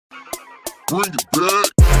Bring it back.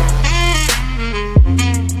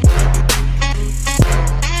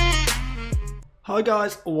 Hi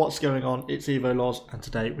guys, what's going on? It's EvoLoz and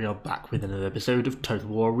today we are back with another episode of Total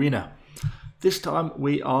War Arena. This time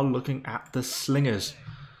we are looking at the slingers.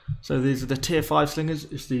 So these are the tier 5 slingers.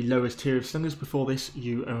 It's the lowest tier of slingers. Before this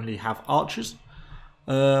you only have archers.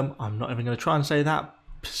 I'm not even going to try and say that.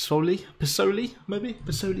 Psiloi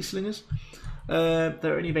slingers.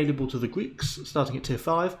 They're only available to the Greeks, starting at tier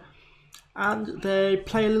 5. And they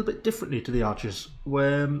play a little bit differently to the archers,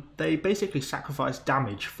 where they basically sacrifice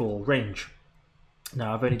damage for range.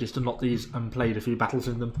 Now, I've only just unlocked these and played a few battles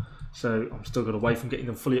in them, so I'm still got away from getting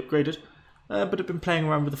them fully upgraded. But I've been playing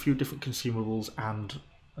around with a few different consumables and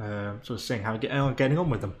sort of seeing how I'm getting on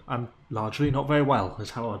with them. And largely not very well,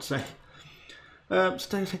 is how I'd say. So let's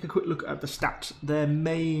take a quick look at the stats. Their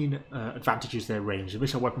main advantage is their range. The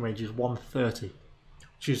missile weapon range is 130.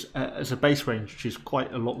 Which is, as a base range, which is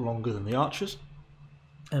quite a lot longer than the archers.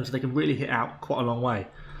 So they can really hit out quite a long way.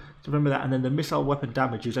 So remember that, and then the missile weapon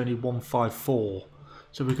damage is only 154.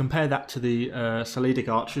 So if we compare that to the Psiloi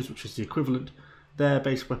archers, which is the equivalent, their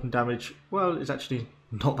base weapon damage, well, is actually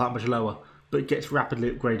not that much lower, but it gets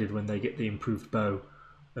rapidly upgraded when they get the improved bow,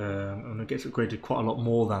 and it gets upgraded quite a lot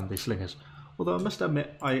more than the slingers. Although I must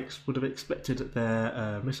admit, I would have expected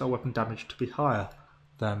their missile weapon damage to be higher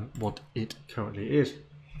than what it currently is.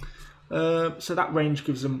 So that range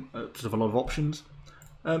gives them sort of a lot of options.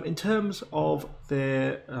 In terms of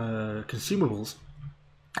their consumables,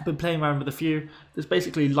 I've been playing around with a few. There's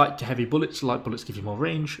basically light to heavy bullets. Light bullets give you more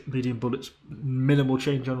range, medium bullets minimal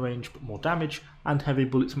change on range but more damage, and heavy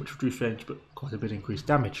bullets much reduced range but quite a bit increased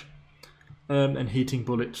damage. And heating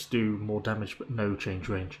bullets do more damage but no change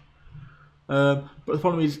range. But the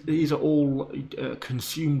problem is these are all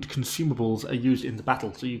consumed consumables are used in the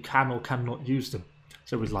battle, so you can or cannot use them.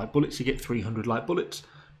 So with light bullets you get 300 light bullets,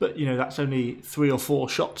 but you know that's only 3 or 4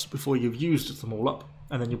 shots before you've used them all up,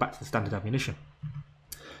 and then you're back to the standard ammunition.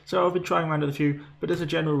 So I've been trying around with a few, but as a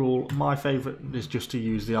general rule, my favourite is just to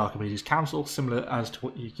use the Archimedes Council, similar as to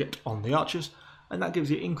what you get on the archers, and that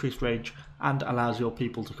gives you increased range and allows your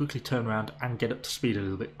people to quickly turn around and get up to speed a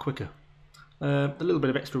little bit quicker. A little bit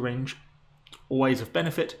of extra range, always of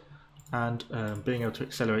benefit, and being able to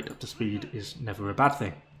accelerate up to speed is never a bad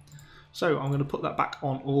thing. So I'm going to put that back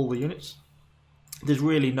on all the units. There's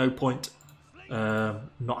really no point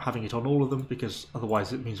not having it on all of them, because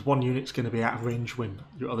otherwise it means one unit's going to be out of range when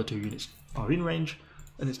your other 2 units are in range,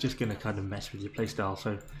 and it's just going to kind of mess with your playstyle.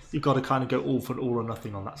 So you've got to kind of go all for all or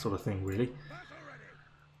nothing on that sort of thing, really.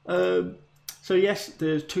 So yes,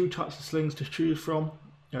 there's 2 types of slings to choose from,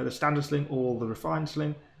 the standard sling or the refined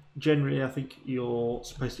sling. Generally, I think you're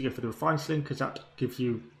supposed to go for the refined sling because that gives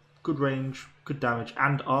you good range, good damage,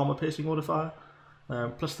 and armor piercing modifier,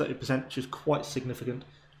 plus 30%, which is quite significant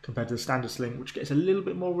compared to the standard sling, which gets a little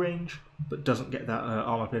bit more range but doesn't get that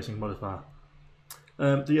armor piercing modifier.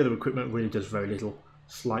 The other equipment really does very little.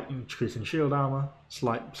 Slight increase in shield armor,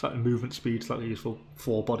 slight movement speed, slightly useful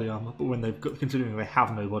for body armor, but when considering they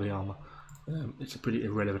have no body armor, it's a pretty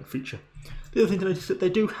irrelevant feature. The other thing to notice is that they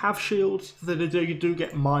do have shields, so you do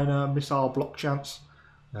get minor missile block chance,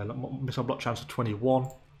 missile block chance of 21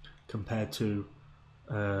 compared to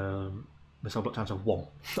missile block chance of 1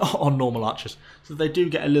 on normal archers. So they do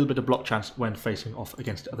get a little bit of block chance when facing off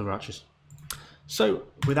against other archers. So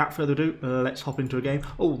without further ado, let's hop into a game.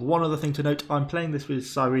 Oh, one other thing to note, I'm playing this with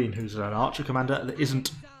Cynane, who's an archer commander that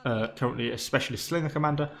isn't currently a specialist slinger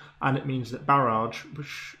commander, and it means that barrage,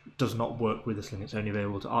 which does not work with the sling, it's only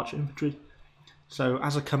available to archer infantry. So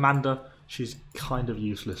as a commander, she's kind of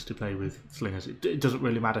useless to play with slingers. It doesn't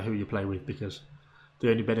really matter who you play with, because the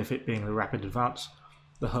only benefit being the rapid advance.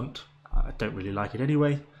 The hunt, I don't really like it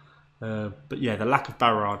anyway. But yeah, the lack of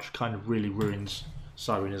barrage kind of really ruins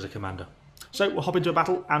Cynane as a commander. So we'll hop into a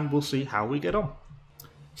battle and we'll see how we get on.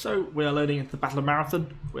 So we are loading into the Battle of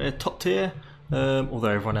Marathon. We're top tier, although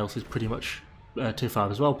everyone else is pretty much tier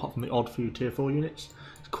 5 as well, apart from the odd few tier 4 units.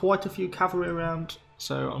 There's quite a few cavalry around,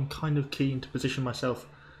 so I'm kind of keen to position myself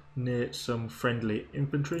near some friendly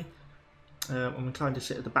infantry. I'm inclined to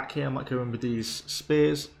sit at the back here. I might go in with these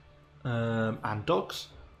spears and dogs.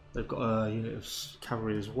 They've got a unit of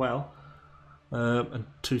cavalry as well, and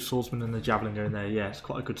 2 swordsmen and the javelin going there. Yeah, it's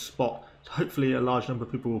quite a good spot. So hopefully a large number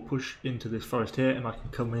of people will push into this forest here, and I can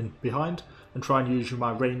come in behind and try and use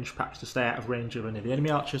my range perhaps to stay out of range of any of the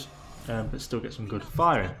enemy archers, but still get some good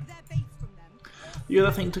firing. The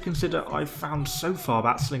other thing to consider I've found so far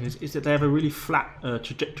about slingers is that they have a really flat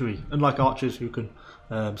trajectory. Unlike archers who can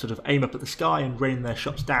sort of aim up at the sky and rain their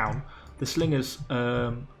shots down, the slingers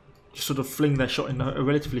just sort of fling their shot in a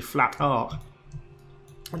relatively flat arc.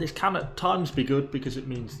 And this can at times be good because it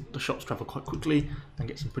means the shots travel quite quickly and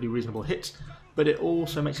get some pretty reasonable hits, but it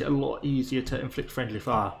also makes it a lot easier to inflict friendly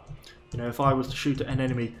fire. You know, if I was to shoot at an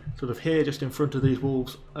enemy sort of here just in front of these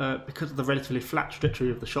walls, because of the relatively flat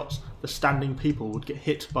trajectory of the shots, the standing people would get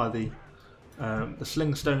hit by the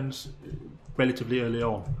sling stones relatively early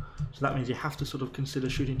on. So that means you have to sort of consider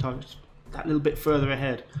shooting targets that little bit further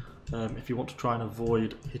ahead if you want to try and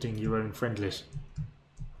avoid hitting your own friendlies.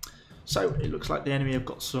 So it looks like the enemy have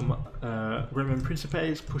got some Roman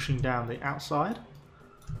Principes pushing down the outside.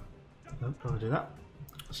 Nope, don't want to do that.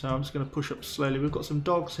 So I'm just going to push up slowly. We've got some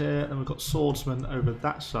dogs here and we've got swordsmen over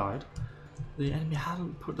that side. The enemy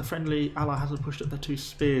hasn't put, the friendly ally hasn't pushed up their 2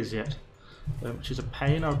 spears yet, which is a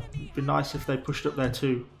pain. It'd be nice if they pushed up their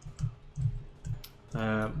 2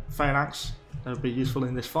 phalanx. That would be useful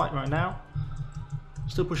in this fight right now.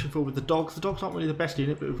 Still pushing forward with the dogs. The dogs aren't really the best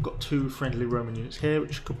unit, but we've got 2 friendly Roman units here,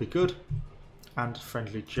 which could be good. And a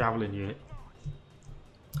friendly javelin unit.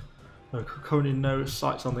 Currently no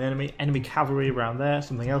sights on the enemy. Enemy cavalry around there,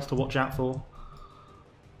 something else to watch out for.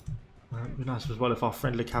 It'd be nice as well if our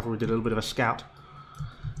friendly cavalry did a little bit of a scout.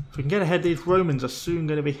 If we can get ahead, these Romans are soon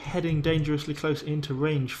going to be heading dangerously close into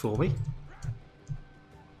range for me.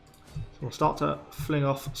 So we'll start to fling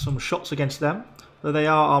off some shots against them. Though they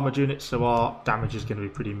are armoured units, so our damage is going to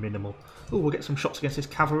be pretty minimal. Oh, we'll get some shots against this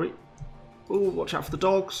cavalry. Oh, watch out for the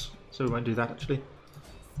dogs. So we won't do that actually.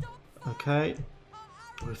 Okay.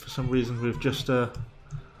 For some reason we've just our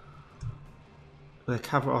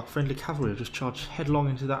friendly cavalry have just charged headlong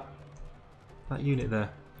into that unit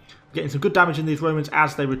there. We're getting some good damage in these Romans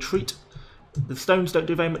as they retreat. The stones don't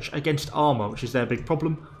do very much against armour, which is their big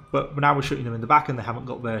problem, but now we're shooting them in the back and they haven't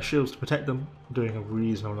got their shields to protect them, doing a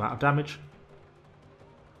reasonable amount of damage.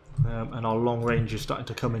 And our long range is starting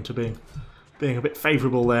to come into being a bit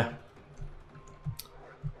favourable there.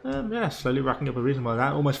 Yeah, slowly racking up a reasonable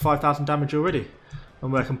amount. Almost 5,000 damage already.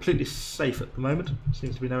 And we're completely safe at the moment.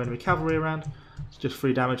 Seems to be no enemy cavalry around. It's just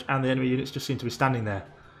 3 damage and the enemy units just seem to be standing there.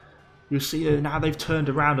 You'll see now they've turned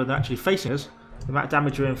around and they're actually facing us. The amount of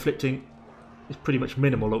damage we're inflicting is pretty much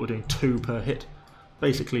minimal. Look, we're doing 2 per hit.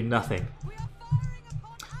 Basically nothing.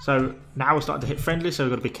 So now we're starting to hit friendly, so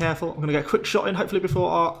we've got to be careful. I'm going to get a quick shot in, hopefully before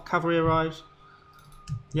our cavalry arrives.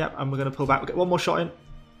 Yep, and we're going to pull back. We'll get 1 more shot in.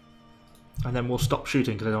 And then we'll stop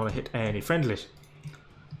shooting because I don't want to hit any friendlies.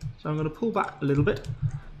 So I'm going to pull back a little bit.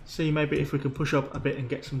 See maybe if we can push up a bit and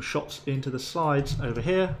get some shots into the sides over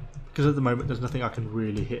here. Because at the moment there's nothing I can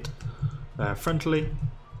really hit frontally.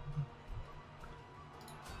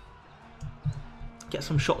 Get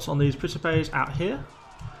some shots on these Principes out here.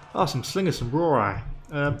 Ah, some slingers, some Rori.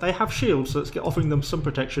 They have shields, so let's get offering them some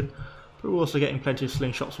protection. But we're also getting plenty of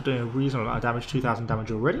slingshots. We're doing a reasonable amount of damage, 2,000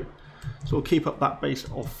 damage already. So we'll keep up that base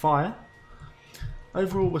of fire.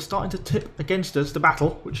 Overall, we're starting to tip against us the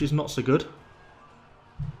battle, which is not so good.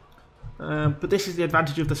 But this is the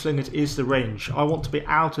advantage of the slingers, is the range. I want to be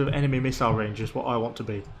out of enemy missile range, is what I want to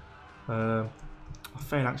be. Our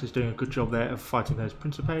phalanx is doing a good job there of fighting those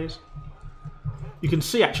Principes. You can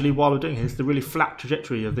see actually while we're doing this the really flat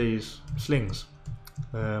trajectory of these slings.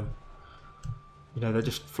 You know, they're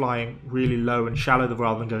just flying really low and shallow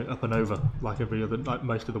rather than going up and over like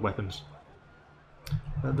most of the weapons.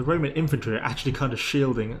 The Roman infantry are actually kind of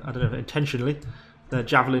shielding, I don't know if intentionally, their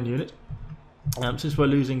javelin unit. Since we're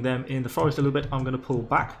losing them in the forest a little bit, I'm going to pull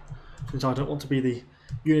back, since I don't want to be the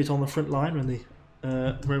unit on the front line when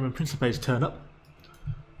the Roman Principes turn up.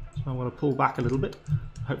 So I'm going to pull back a little bit.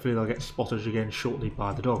 Hopefully they'll get spotted again shortly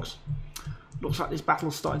by the dogs. Looks like this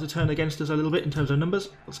battle's starting to turn against us a little bit in terms of numbers.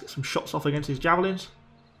 Let's get some shots off against these javelins.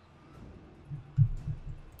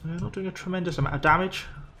 They're not doing a tremendous amount of damage.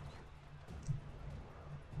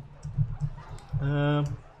 We're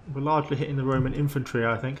largely hitting the Roman infantry,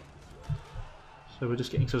 I think. So we're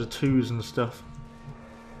just getting sort of 2s and stuff.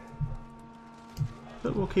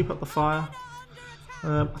 But we'll keep up the fire.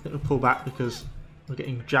 I think we'll pull back because we're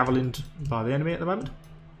getting javelined by the enemy at the moment.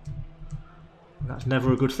 And that's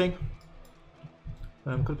never a good thing.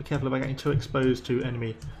 Got to be careful about getting too exposed to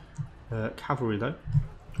enemy cavalry though.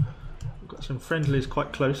 We've got some friendlies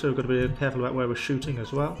quite close, so we've got to be careful about where we're shooting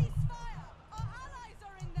as well.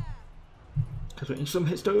 Because we're getting some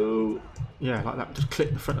hits too. Yeah, like that. Just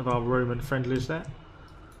clip the front of our Roman friendlies there.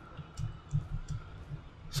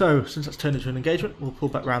 So, since that's turned into an engagement, we'll pull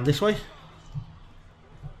back round this way.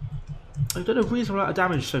 I've done a reasonable amount of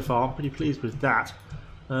damage so far. I'm pretty pleased with that.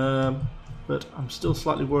 But I'm still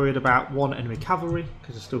slightly worried about 1 enemy cavalry,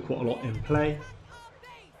 because there's still quite a lot in play.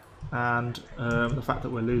 And the fact that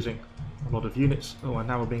we're losing a lot of units. Oh, and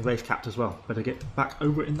now we're being base capped as well. Better get back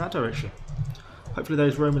over in that direction. Hopefully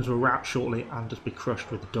those Romans will rout shortly and just be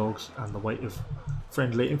crushed with the dogs and the weight of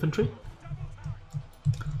friendly infantry.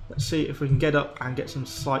 Let's see if we can get up and get some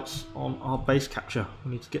sights on our base capture.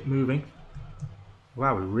 We need to get moving.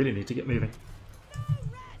 Wow, we really need to get moving.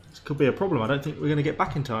 This could be a problem. I don't think we're going to get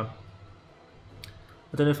back in time.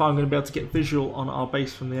 I don't know if I'm going to be able to get visual on our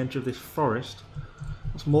base from the edge of this forest.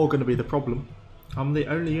 That's more going to be the problem. I'm the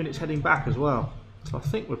only units heading back as well. So I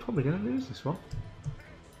think we're probably going to lose this one.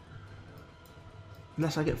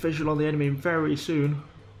 Unless I get visual on the enemy very soon.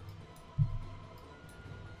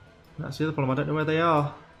 That's the other problem. I don't know where they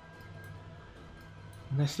are.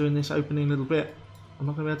 Unless they're in this opening little bit, I'm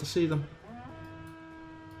not going to be able to see them.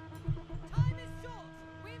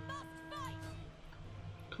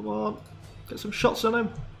 Come on, get some shots on him.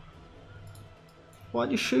 Why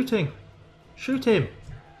aren't you shooting? Shoot him.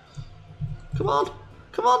 Come on,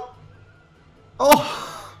 come on.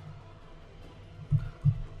 Oh!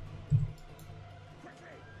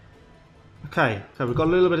 Okay, we've got a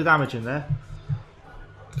little bit of damage in there.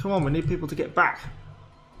 Come on, we need people to get back.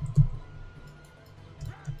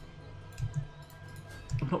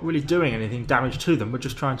 I'm not really doing anything damage to them, we're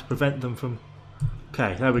just trying to prevent them from...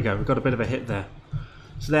 Okay, there we go, we've got a bit of a hit there.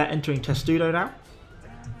 So they're entering Testudo now.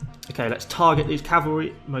 Okay, let's target these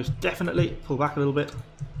cavalry, most definitely. Pull back a little bit.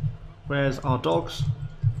 Where's our dogs?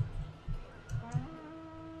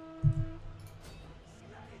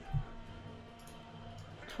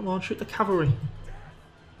 Come on, shoot the cavalry.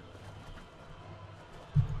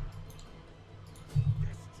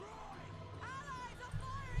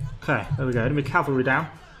 Okay, there we go. Enemy cavalry down.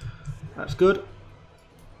 That's good.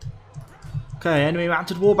 Okay, enemy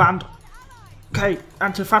mounted warband. Okay,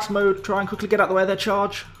 anti-fast mode. Try and quickly get out of the way of their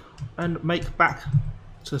charge and make back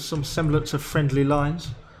to some semblance of friendly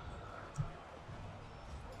lines.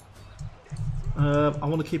 I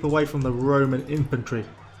want to keep away from the Roman infantry.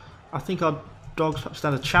 I think our dogs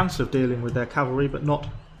stand a chance of dealing with their cavalry, but not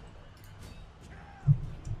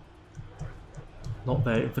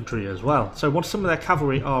their infantry as well. So once some of their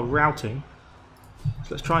cavalry are routing, so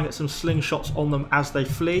let's try and get some slingshots on them as they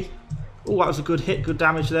flee. Oh, that was a good hit, good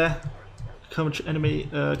damage there. Enemy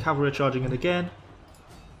cavalry are charging in again.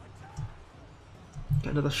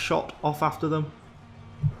 Get another shot off after them.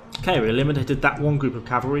 Okay, we eliminated that one group of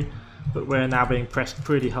cavalry, but we're now being pressed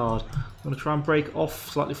pretty hard. I'm going to try and break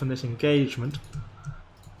off slightly from this engagement.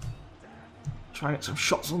 Try and get some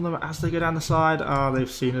shots on them as they go down the side. Ah,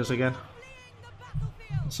 they've seen us again.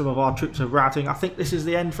 Some of our troops are routing. I think this is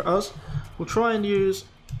the end for us. We'll try and use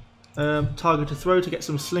target to throw to get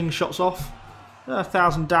some slingshots off.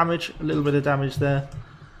 1,000 damage, a little bit of damage there.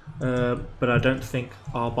 But I don't think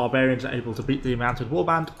our barbarians are able to beat the mounted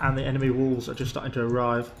warband, and the enemy walls are just starting to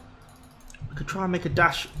arrive. We could try and make a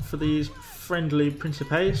dash for these friendly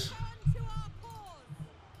principes.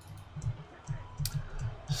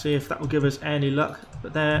 See if that will give us any luck.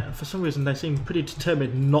 But for some reason they seem pretty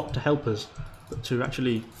determined not to help us, but to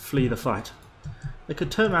actually flee the fight. They could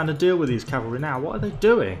turn around and deal with these cavalry now. What are they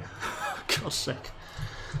doing? God's sake.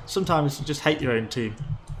 Sometimes you just hate your own team.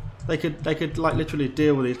 They could like literally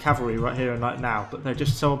deal with these cavalry right here and right now, but they're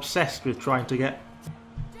just so obsessed with trying to get...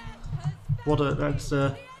 That's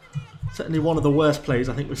certainly one of the worst plays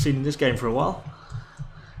I think we've seen in this game for a while.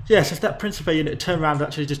 Yes, if that Principe unit had turned around and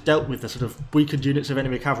actually just dealt with the sort of weakened units of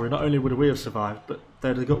enemy cavalry, not only would we have survived, but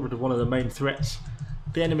they'd have got rid of one of the main threats.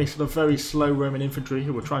 The enemy sort of very slow Roman infantry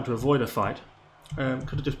who were trying to avoid a fight could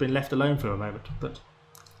have just been left alone for a moment, but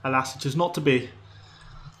alas, it is not to be.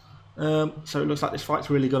 So it looks like this fight's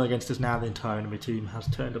really gone against us now. The entire enemy team has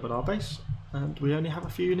turned up at our base, and we only have a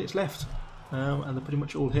few units left, and they're pretty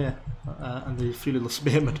much all here, and the few little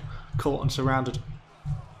spearmen caught and surrounded.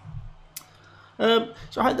 So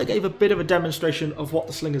I hope they gave a bit of a demonstration of what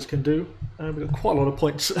the slingers can do. We got quite a lot of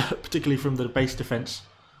points, particularly from the base defence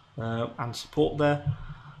and support there,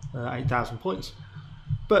 8,000 points.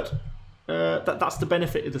 But that's the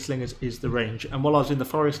benefit of the slingers, is the range. And while I was in the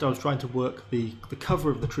forest, I was trying to work the cover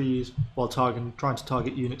of the trees while trying to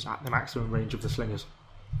target units at the maximum range of the slingers.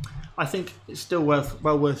 I think it's still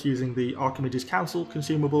well worth using the Archimedes Council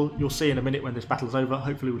consumable. You'll see in a minute when this battle's over.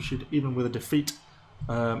 Hopefully we should, even with a defeat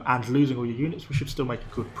and losing all your units, we should still make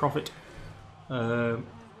a good profit.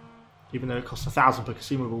 Even though it costs 1,000 per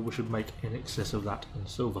consumable, we should make in excess of that in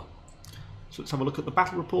silver. So let's have a look at the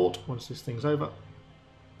battle report once this thing's over.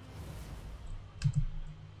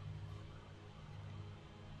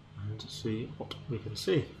 And see what we can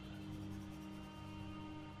see.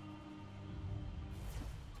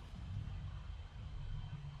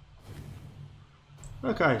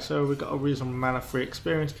 Okay, so we've got a reasonable amount of free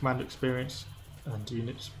experience, commander experience, and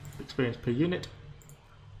units experience per unit.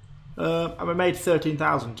 And we made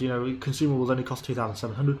 13,000. You know, consumables only cost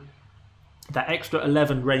 2,700. That extra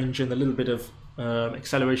 11 range and the little bit of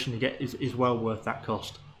acceleration you get is well worth that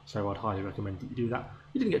cost. So I'd highly recommend that you do that.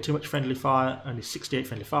 You didn't get too much friendly fire, only 68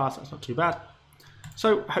 friendly fire, so that's not too bad.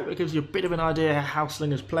 So I hope that gives you a bit of an idea how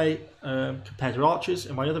slingers play compared to archers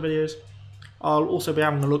in my other videos. I'll also be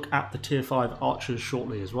having a look at the tier 5 archers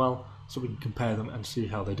shortly as well, so we can compare them and see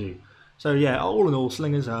how they do. So yeah, all in all,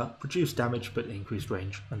 slingers produce damage but increased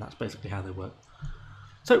range, and that's basically how they work.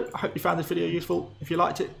 So I hope you found this video useful. If you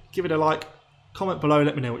liked it, give it a like, comment below,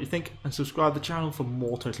 let me know what you think, and subscribe to the channel for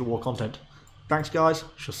more Total War content. Thanks guys,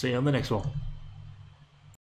 shall see you on the next one.